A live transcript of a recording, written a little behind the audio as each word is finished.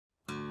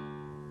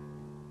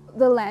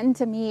The land,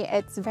 to me,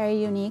 it's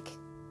very unique.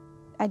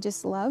 I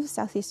just love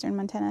southeastern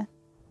Montana.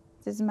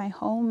 This is my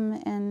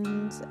home,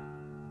 and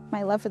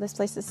my love for this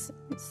place is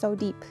so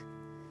deep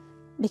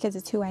because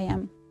it's who I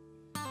am.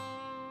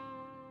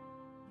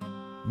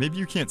 Maybe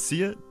you can't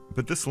see it,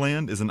 but this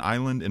land is an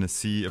island in a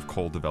sea of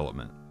coal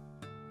development.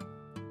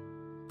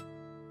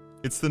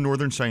 It's the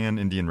Northern Cheyenne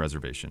Indian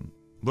Reservation,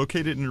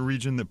 located in a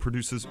region that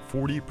produces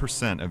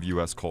 40% of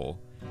U.S. coal,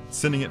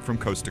 sending it from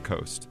coast to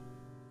coast.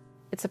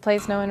 It's a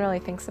place no one really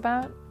thinks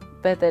about,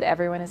 but that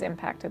everyone is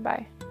impacted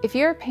by. If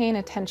you're paying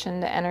attention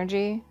to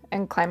energy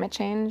and climate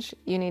change,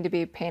 you need to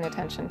be paying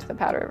attention to the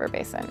Powder River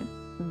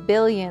Basin.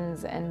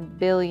 Billions and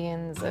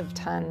billions of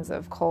tons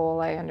of coal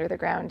lie under the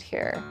ground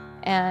here.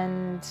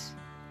 And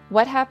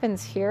what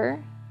happens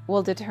here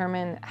will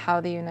determine how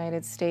the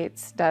United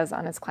States does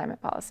on its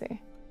climate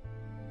policy.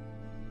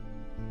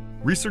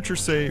 Researchers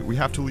say we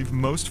have to leave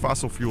most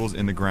fossil fuels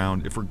in the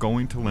ground if we're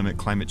going to limit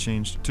climate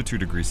change to 2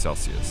 degrees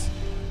Celsius.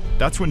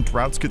 That's when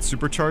droughts get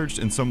supercharged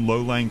and some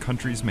low-lying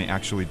countries may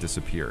actually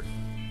disappear.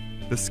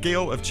 The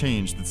scale of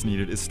change that's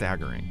needed is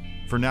staggering.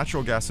 For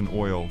natural gas and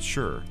oil,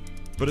 sure,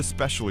 but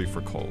especially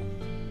for coal.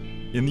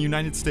 In the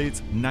United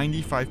States,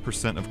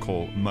 95% of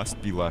coal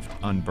must be left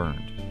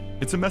unburned.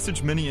 It's a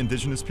message many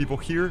indigenous people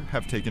here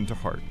have taken to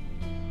heart.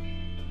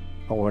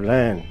 Our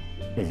land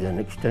is an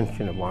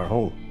extension of our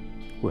home.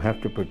 We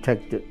have to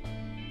protect it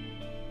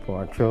for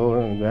our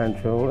children and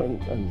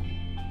grandchildren and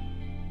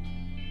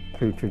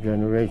future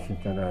generations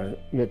that are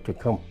yet to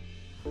come.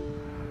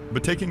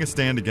 But taking a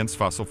stand against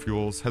fossil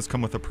fuels has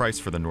come with a price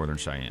for the Northern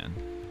Cheyenne.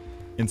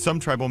 And some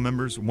tribal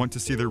members want to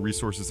see their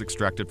resources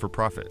extracted for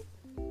profit.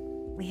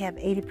 We have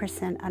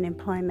 80%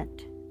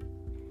 unemployment.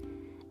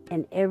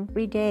 And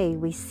every day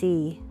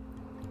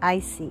I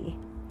see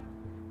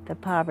the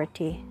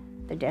poverty,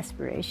 the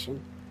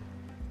desperation.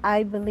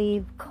 I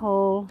believe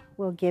coal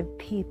will give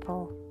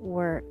people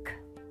work,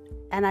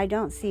 and I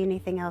don't see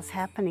anything else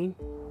happening.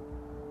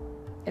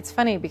 It's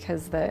funny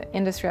because the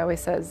industry always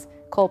says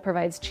coal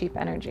provides cheap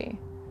energy.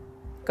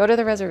 Go to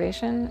the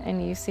reservation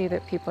and you see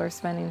that people are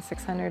spending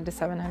 $600 to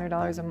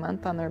 $700 a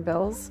month on their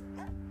bills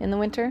in the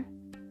winter.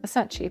 That's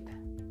not cheap.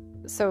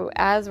 So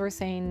as we're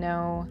saying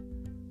no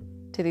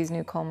to these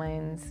new coal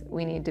mines,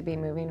 we need to be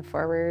moving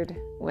forward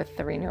with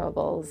the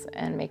renewables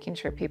and making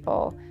sure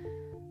people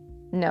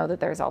know that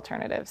there's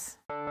alternatives.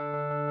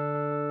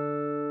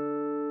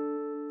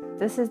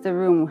 This is the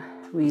room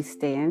we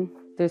stay in.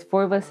 There's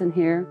 4 of us in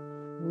here.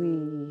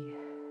 We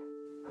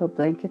put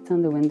blankets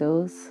on the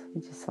windows.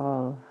 We just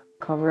all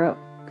cover up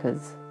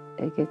because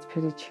it gets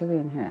pretty chilly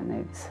in here at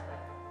nights.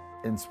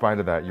 In spite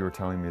of that, you were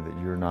telling me that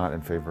you're not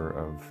in favor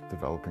of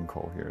developing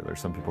coal here. There's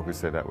some people who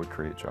say that would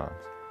create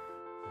jobs.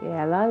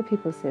 Yeah, a lot of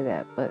people say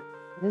that, but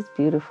it's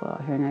beautiful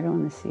out here and I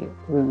don't want to see it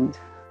ruined.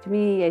 To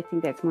me, I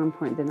think that's more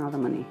important than all the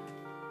money.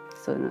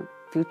 So in the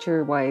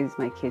future-wise,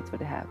 my kids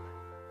would have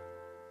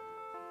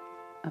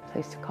a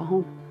place to call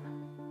home.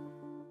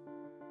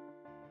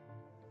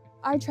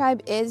 Our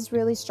tribe is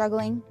really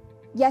struggling.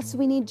 Yes,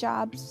 we need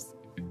jobs.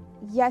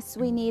 Yes,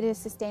 we need a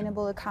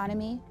sustainable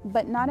economy,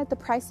 but not at the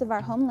price of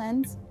our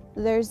homelands.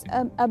 There's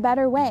a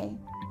better way.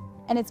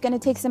 And it's going to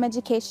take some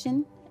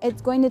education.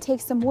 It's going to take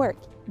some work.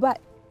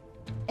 But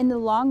in the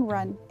long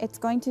run, it's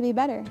going to be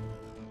better.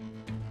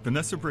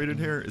 Vanessa Braided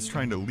Hair is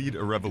trying to lead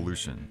a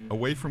revolution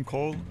away from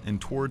coal and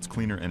towards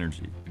cleaner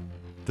energy.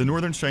 The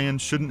Northern Cheyenne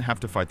shouldn't have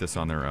to fight this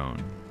on their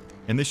own.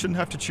 And they shouldn't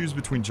have to choose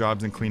between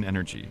jobs and clean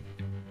energy.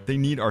 They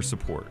need our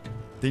support.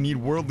 They need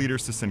world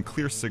leaders to send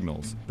clear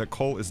signals that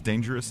coal is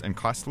dangerous and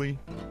costly,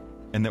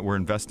 and that we're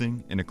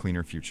investing in a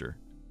cleaner future.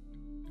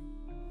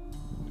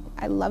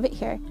 I love it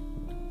here.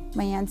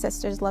 My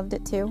ancestors loved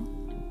it too.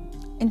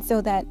 And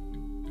so that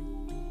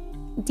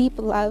deep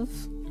love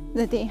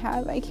that they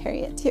have, I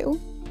carry it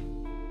too.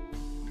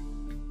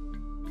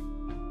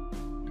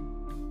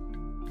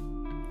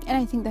 And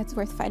I think that's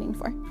worth fighting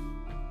for.